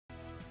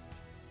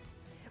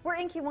We're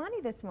in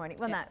Kewaunee this morning.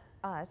 Well, not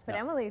us, but No,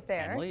 Emily's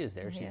there. Emily is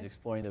there. She's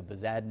exploring the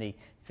Besadny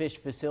Fish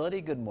Facility.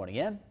 Good morning,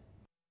 Em.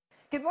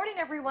 Good morning,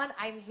 everyone.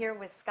 I'm here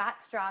with Scott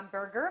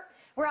Stromberger.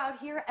 We're out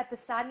here at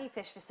Besadny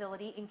Fish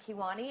Facility in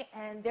Kewaunee,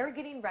 and they're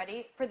getting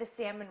ready for the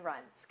Salmon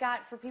Run.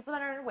 Scott, for people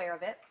that aren't aware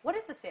of it, what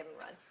is the Salmon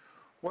Run?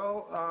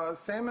 Well,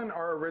 salmon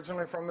are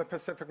originally from the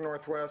Pacific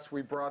Northwest.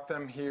 We brought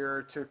them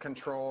here to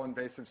control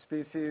invasive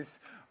species,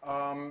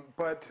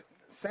 but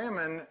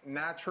salmon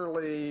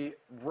naturally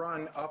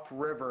run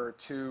upriver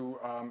to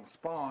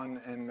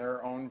spawn in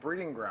their own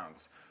breeding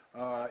grounds.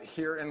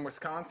 Here in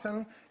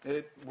Wisconsin,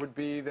 it would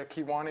be the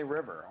Kewaunee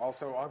River.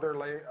 Also,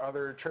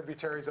 other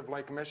tributaries of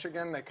Lake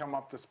Michigan, they come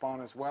up to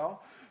spawn as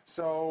well.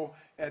 So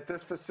at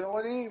this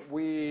facility,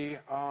 we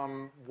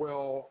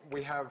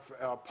have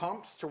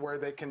pumps to where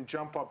they can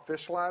jump up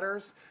fish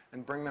ladders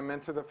and bring them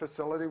into the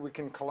facility. We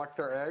can collect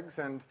their eggs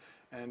and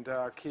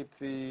keep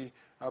the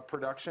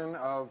production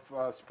of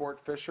sport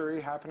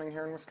fishery happening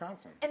here in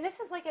Wisconsin. And this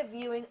is like a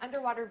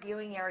underwater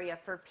viewing area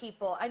for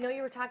people. I know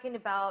you were talking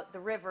about the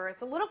river.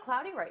 It's a little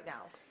cloudy right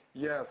now.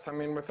 Yes, I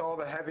mean, with all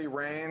the heavy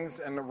rains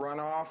and the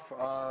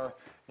runoff,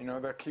 you know,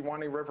 the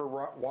Kewaunee River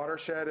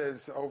watershed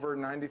is over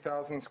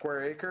 90,000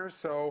 square acres,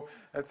 so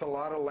it's a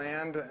lot of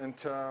land and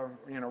to,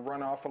 you know,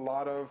 run off a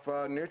lot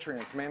of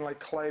nutrients, mainly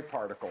clay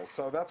particles.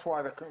 So that's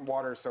why the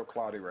water is so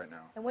cloudy right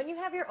now. And when you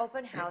have your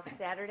open house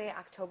Saturday,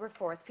 October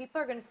 4th,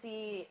 people are going to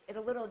see it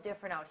a little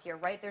different out here,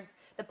 right?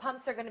 The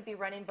pumps are going to be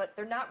running, but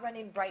they're not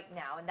running right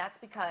now, and that's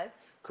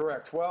because?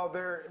 Correct. Well,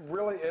 there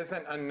really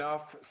isn't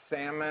enough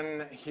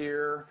salmon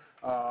here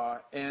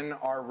in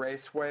our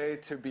raceway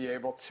to be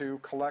able to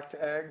collect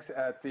eggs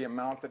at the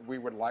amount that we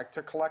would like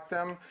to collect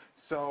them.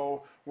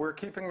 So we're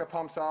keeping the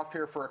pumps off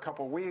here for a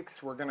couple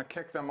weeks. We're going to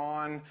kick them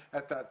on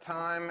at that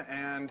time,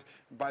 and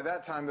by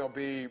that time there'll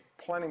be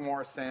plenty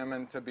more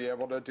salmon to be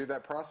able to do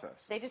that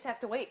process. They just have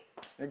to wait.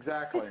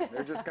 Exactly.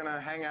 They're just going to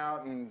hang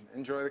out and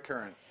enjoy the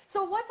current.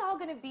 So what are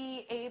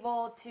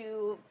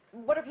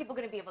people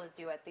going to be able to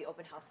do at the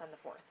open house on the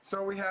 4th?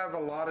 So we have a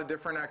lot of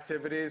different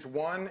activities.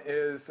 One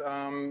is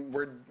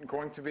we're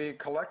going to be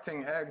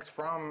collecting eggs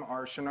from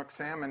our Chinook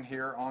salmon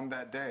here on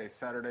that day,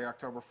 Saturday,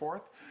 October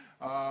 4th.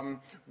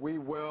 We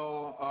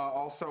will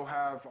also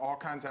have all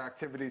kinds of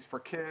activities for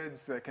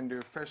kids. They can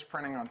do fish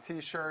printing on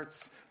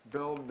t-shirts,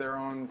 build their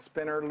own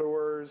spinner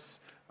lures,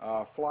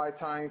 fly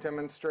tying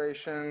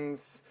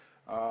demonstrations.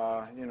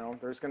 You know,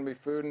 there's going to be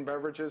food and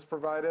beverages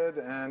provided,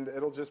 and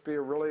it'll just be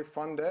a really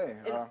fun day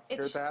here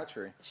at the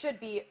hatchery. It should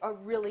be a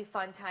really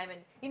fun time.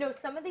 And, you know,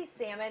 some of these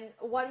salmon,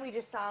 one we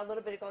just saw a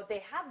little bit ago,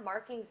 they have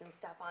markings and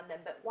stuff on them,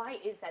 but why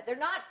is that? They're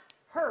not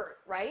hurt,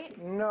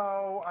 right?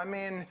 No, I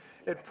mean,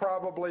 it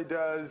probably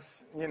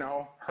does, you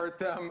know, hurt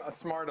them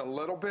a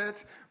little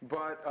bit,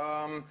 but,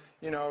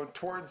 you know,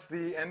 towards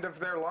the end of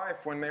their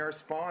life when they are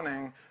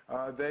spawning,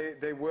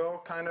 they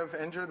will kind of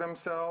injure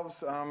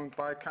themselves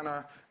by kind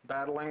of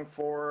battling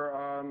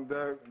for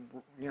the,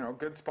 you know,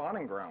 good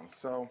spawning grounds.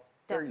 So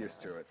they're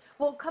used to it.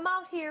 Well, come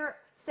out here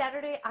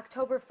Saturday,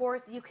 October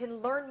 4th. You can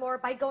learn more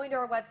by going to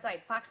our website,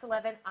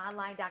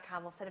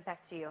 fox11online.com. We'll send it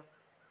back to you.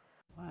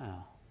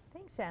 Wow.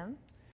 Thanks, Em.